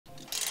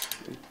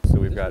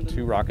We've got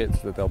 2 rockets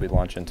that they'll be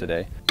launching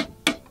today.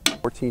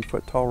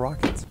 14-foot tall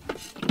rockets.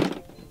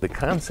 The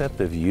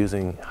concept of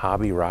using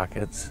hobby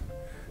rockets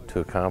to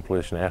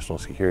accomplish national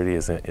security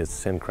is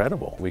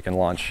incredible. We can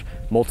launch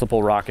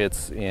multiple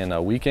rockets in a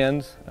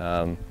weekend,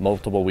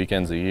 multiple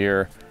weekends a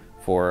year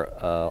for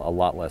a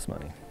lot less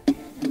money.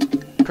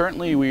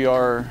 Currently we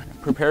are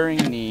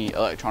preparing the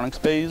electronics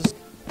bays,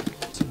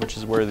 which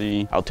is where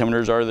the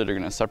altimeters are that are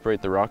going to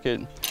separate the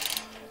rocket.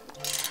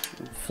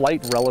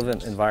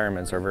 Flight-relevant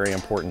environments are very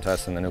important to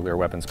us in the nuclear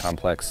weapons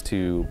complex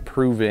to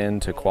prove in,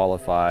 to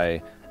qualify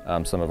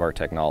some of our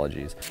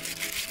technologies.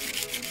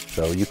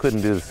 So you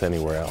couldn't do this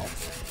anywhere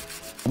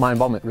else. My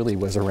involvement really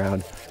was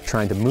around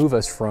trying to move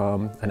us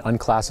from an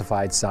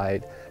unclassified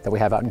site that we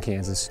have out in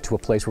Kansas to a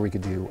place where we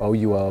could do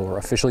OUO, or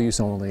official use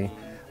only,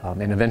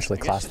 and eventually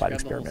classified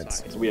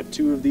experiments. So we have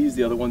 2 of these,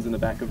 the other one's in the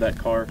back of that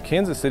car.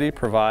 Kansas City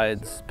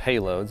provides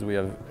payloads. We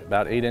have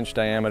about 8-inch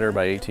diameter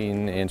by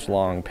 18-inch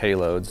long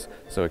payloads,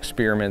 so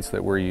experiments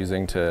that we're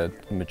using to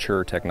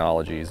mature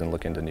technologies and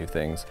look into new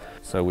things.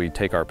 So we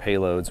take our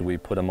payloads, we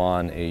put them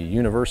on a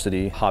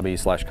university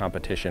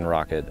hobby/competition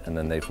rocket, and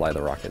then they fly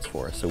the rockets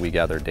for us. So we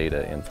gather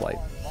data in flight.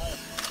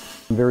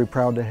 I'm very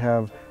proud to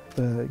have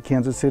the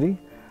Kansas City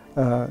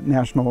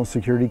National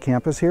Security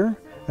Campus here,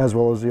 as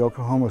well as the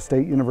Oklahoma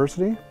State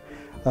University.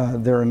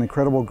 They're an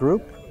incredible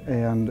group,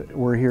 and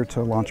we're here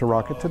to launch a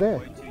rocket today.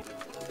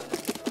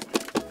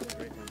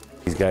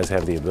 These guys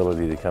have the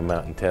ability to come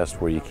out and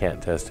test where you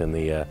can't test in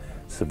the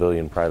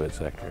civilian private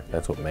sector.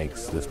 That's what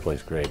makes this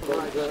place great.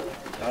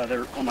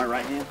 They're on my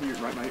right hand,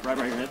 right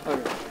hand.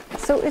 Okay.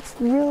 So it's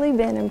really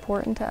been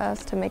important to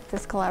us to make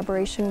this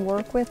collaboration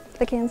work with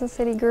the Kansas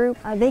City group.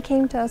 They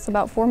came to us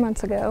about 4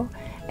 months ago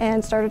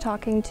and started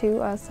talking to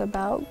us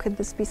about could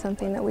this be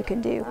something that we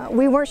could do.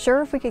 We weren't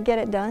sure if we could get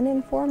it done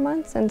in 4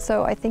 months, and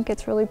so I think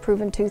it's really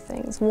proven 2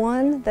 things.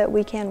 1, that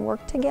we can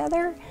work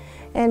together,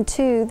 and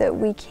 2, that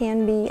we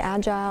can be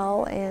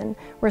agile and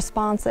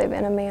responsive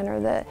in a manner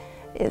that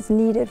is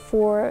needed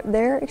for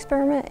their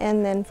experiment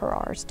and then for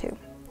ours too.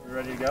 You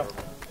ready to go?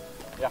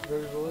 Yeah.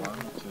 1,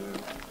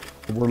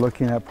 2. We're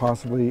looking at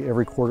possibly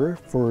every quarter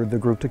for the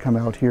group to come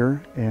out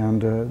here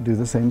and do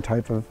the same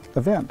type of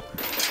event.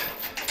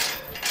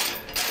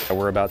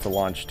 We're about to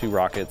launch 2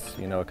 rockets,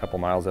 you know, a couple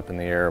miles up in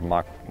the air,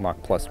 Mach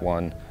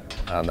 +1.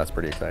 That's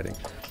pretty exciting.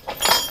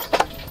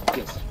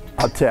 Yes.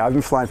 I'll tell you, I've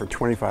been flying for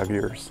 25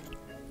 years.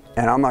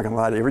 And I'm not gonna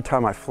lie to you, every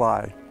time I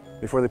fly,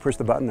 before they push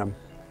the button, I'm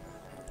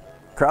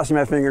crossing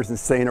my fingers and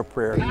saying a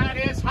prayer. That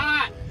is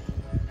hot!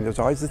 And there's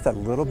always just that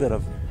little bit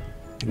of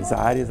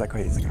anxiety. It's like,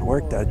 wait, is it gonna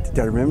work? Did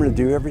I remember to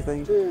do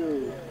everything?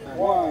 2,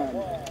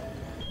 1.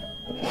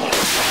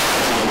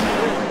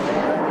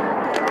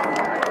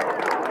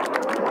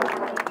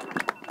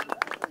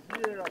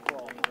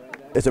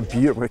 It's a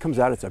beautiful, when it comes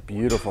out, it's a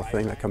beautiful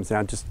thing that comes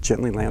down, just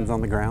gently lands on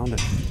the ground,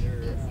 and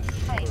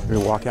we're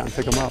gonna walk out and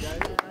pick them up.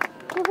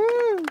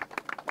 Woohoo!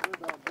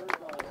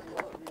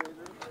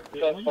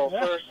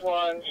 First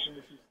one.